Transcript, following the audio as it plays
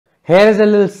Here is a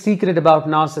little secret about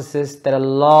narcissists that a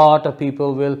lot of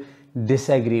people will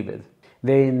disagree with.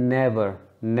 They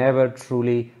never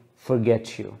truly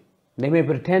forget you. They may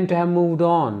pretend to have moved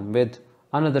on with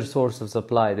another source of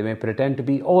supply. They may pretend to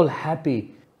be all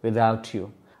happy without you.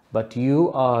 But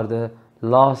you are the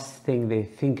last thing they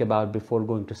think about before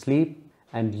going to sleep,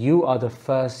 and you are the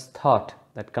first thought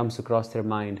that comes across their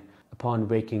mind upon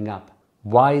waking up.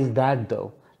 Why is that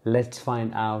though? Let's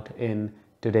find out in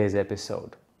today's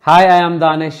episode. Hi, I am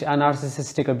Danish, a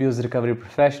narcissistic abuse recovery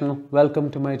professional. Welcome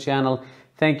to my channel.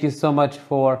 Thank you so much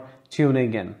for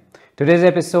tuning in. Today's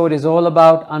episode is all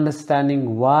about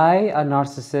understanding why a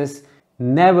narcissist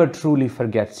never truly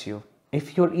forgets you.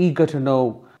 If you're eager to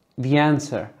know the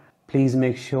answer, please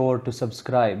make sure to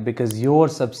subscribe, because your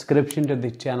subscription to the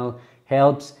channel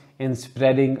helps in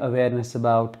spreading awareness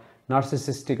about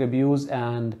narcissistic abuse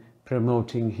and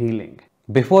promoting healing.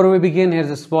 Before we begin, here's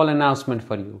a small announcement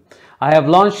for you. I have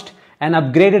launched an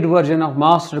upgraded version of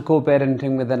Master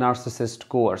Co-Parenting with the Narcissist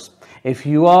Course. If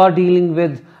you are dealing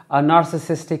with a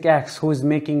narcissistic ex who is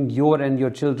making your and your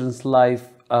children's life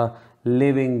a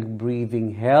living,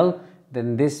 breathing hell,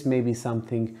 then this may be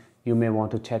something you may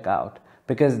want to check out.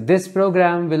 Because this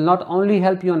program will not only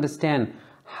help you understand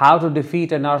how to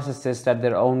defeat a narcissist at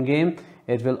their own game,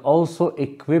 it will also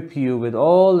equip you with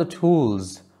all the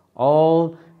tools,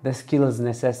 all the skills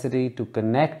necessary to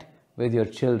connect with your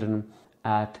children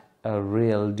at a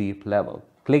real deep level.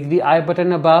 Click the I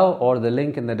button above or the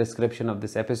link in the description of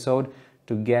this episode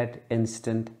to get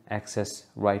instant access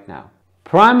right now.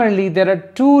 Primarily, there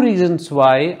are two reasons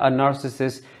why a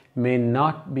narcissist may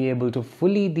not be able to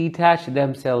fully detach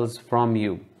themselves from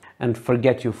you and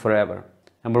forget you forever.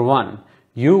 Number one,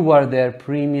 you were their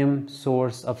premium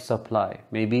source of supply.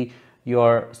 Maybe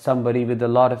you're somebody with a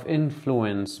lot of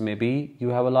influence. Maybe you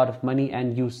have a lot of money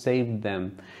and you saved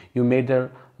them. You made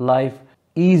their life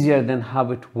easier than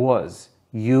how it was.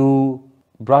 You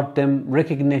brought them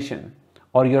recognition.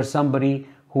 Or you're somebody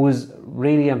who is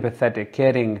really empathetic,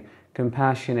 caring,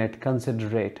 compassionate,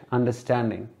 considerate,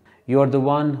 understanding. You're the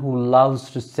one who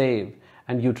loves to save,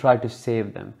 and you try to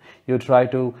save them. You try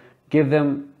to give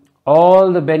them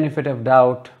all the benefit of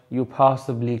doubt you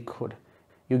possibly could.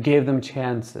 You gave them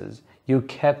chances. You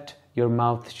kept your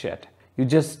mouth shut. You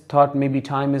just thought maybe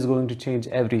time is going to change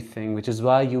everything, which is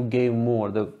why you gave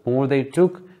more. The more they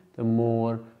took, the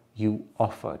more you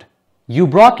offered. You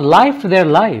brought life to their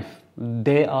life.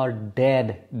 They are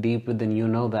dead deep within, you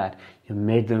know that. You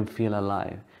made them feel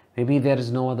alive. Maybe there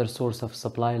is no other source of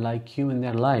supply like you in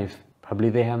their life. Probably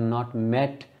they have not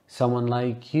met someone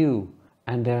like you,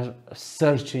 and they're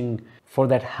searching for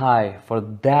that high, for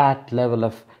that level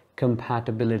of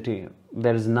compatibility.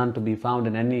 There is none to be found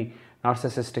in any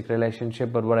narcissistic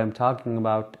relationship, but what I'm talking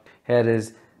about here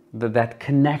is that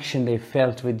connection they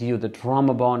felt with you, the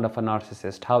trauma bond of a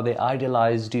narcissist, how they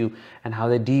idealized you and how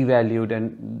they devalued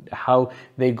and how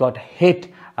they got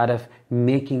hit out of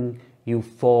making you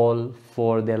fall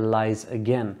for their lies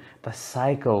again. The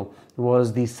cycle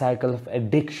was the cycle of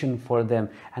addiction for them,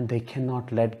 and they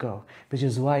cannot let go, which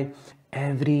is why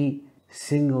every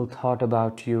single thought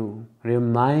about you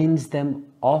reminds them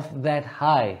of that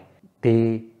high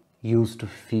they used to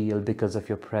feel because of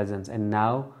your presence, and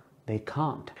now they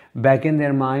can't. Back in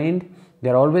their mind,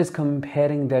 they're always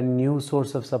comparing their new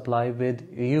source of supply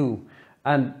with you,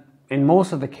 and in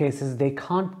most of the cases they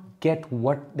can't get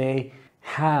what they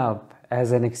have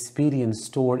as an experience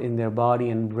stored in their body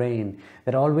and brain.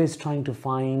 They're always trying to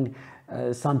find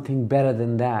something better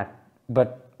than that,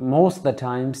 but most of the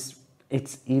times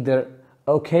it's either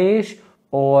okayish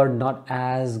or not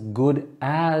as good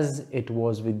as it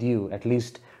was with you, at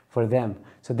least for them.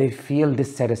 So they feel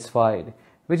dissatisfied,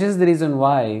 which is the reason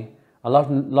why a lot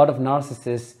of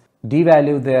narcissists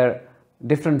devalue their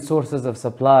different sources of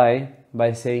supply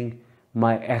by saying,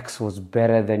 my ex was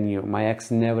better than you. My ex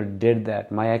never did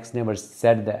that. My ex never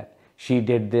said that. She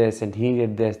did this and he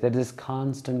did this. There is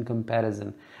constant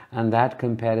comparison, and that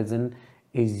comparison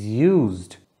is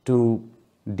used to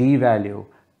devalue,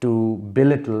 to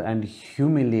belittle and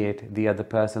humiliate the other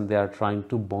person they are trying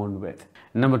to bond with.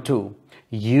 Number two,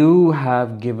 you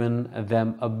have given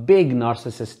them a big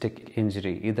narcissistic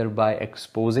injury, either by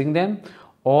exposing them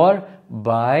or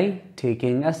by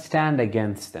taking a stand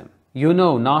against them. You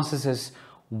know, narcissists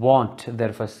want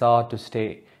their facade to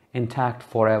stay intact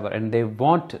forever, and they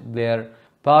want their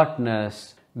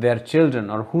partners, their children,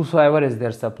 or whosoever is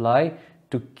their supply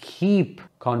to keep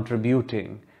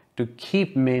contributing, to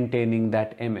keep maintaining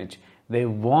that image. They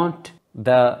want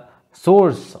the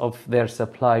source of their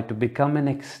supply to become an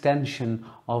extension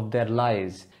of their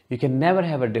lies. You can never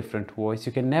have a different voice.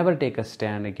 You can never take a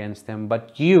stand against them,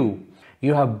 but you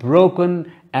You have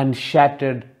broken and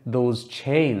shattered those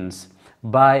chains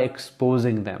by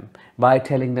exposing them, by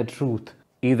telling the truth,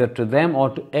 either to them or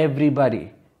to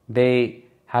everybody they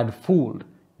had fooled.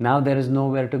 Now there is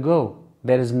nowhere to go.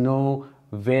 There is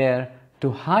nowhere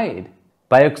to hide.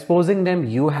 By exposing them,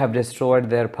 you have destroyed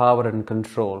their power and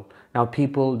control. Now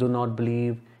people do not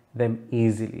believe them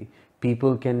easily.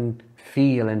 People can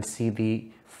feel and see the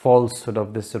falsehood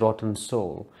of this rotten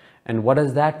soul. And what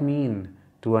does that mean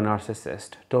to a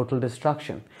narcissist? Total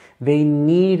destruction. They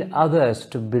need others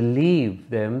to believe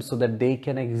them so that they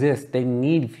can exist. They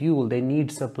need fuel. They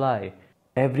need supply.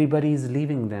 Everybody is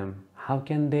leaving them. How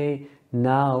can they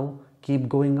now keep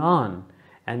going on?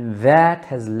 And that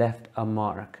has left a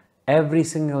mark. Every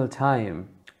single time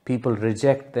people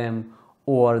reject them,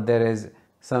 or there is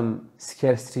some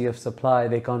scarcity of supply,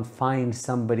 they can't find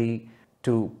somebody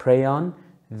to prey on,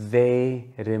 they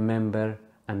remember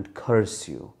and curse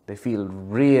you. They feel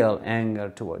real anger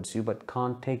towards you but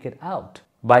can't take it out.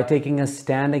 By taking a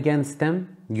stand against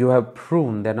them, you have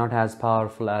proven they're not as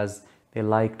powerful as they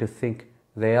like to think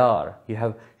they are. You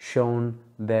have shown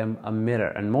them a mirror,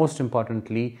 and most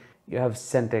importantly, you have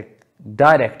sent a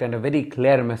direct and a very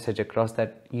clear message across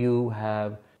that you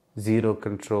have zero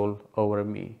control over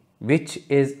me, which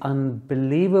is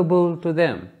unbelievable to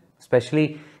them,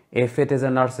 especially if it is a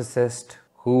narcissist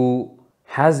who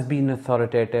has been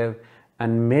authoritative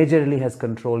and majorly has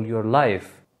controlled your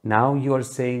life. Now you are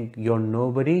saying you're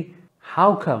nobody?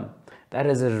 How come? That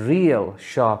is a real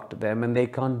shock to them, and they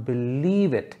can't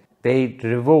believe it. They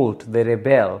revolt, they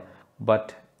rebel,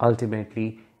 but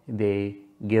ultimately they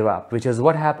give up, which is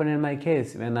what happened in my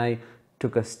case when I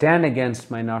took a stand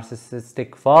against my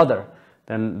narcissistic father.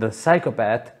 Then the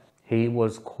psychopath, he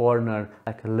was cornered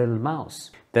like a little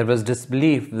mouse. There was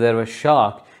disbelief, there was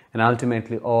shock, and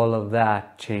ultimately all of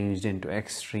that changed into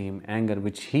extreme anger,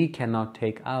 which he cannot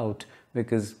take out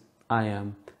because I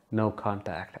am no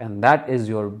contact. And that is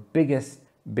your biggest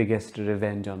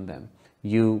revenge on them.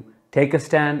 You take a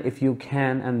stand if you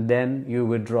can, and then you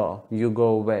withdraw, you go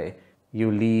away,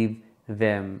 you leave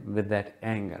them with that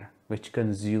anger which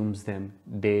consumes them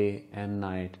day and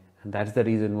night. And that's the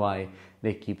reason why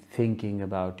they keep thinking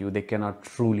about you. They cannot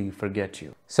truly forget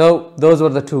you. So those were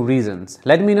the two reasons.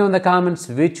 Let me know in the comments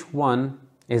which one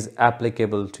is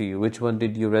applicable to you. Which one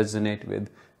did you resonate with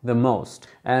the most?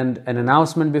 And an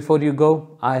announcement before you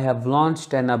go, I have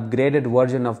launched an upgraded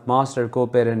version of Master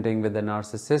Co-Parenting with a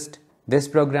Narcissist. This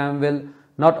program will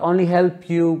not only help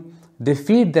you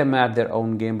defeat them at their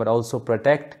own game, but also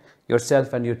protect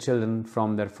yourself and your children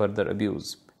from their further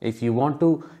abuse. If you want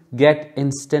to get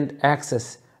instant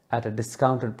access at a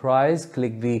discounted price,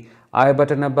 click the I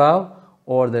button above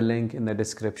or the link in the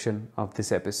description of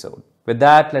this episode. With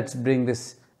that, let's bring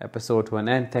this episode to an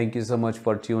end. Thank you so much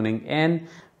for tuning in.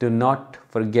 Do not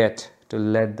forget to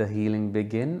let the healing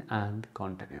begin and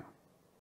continue.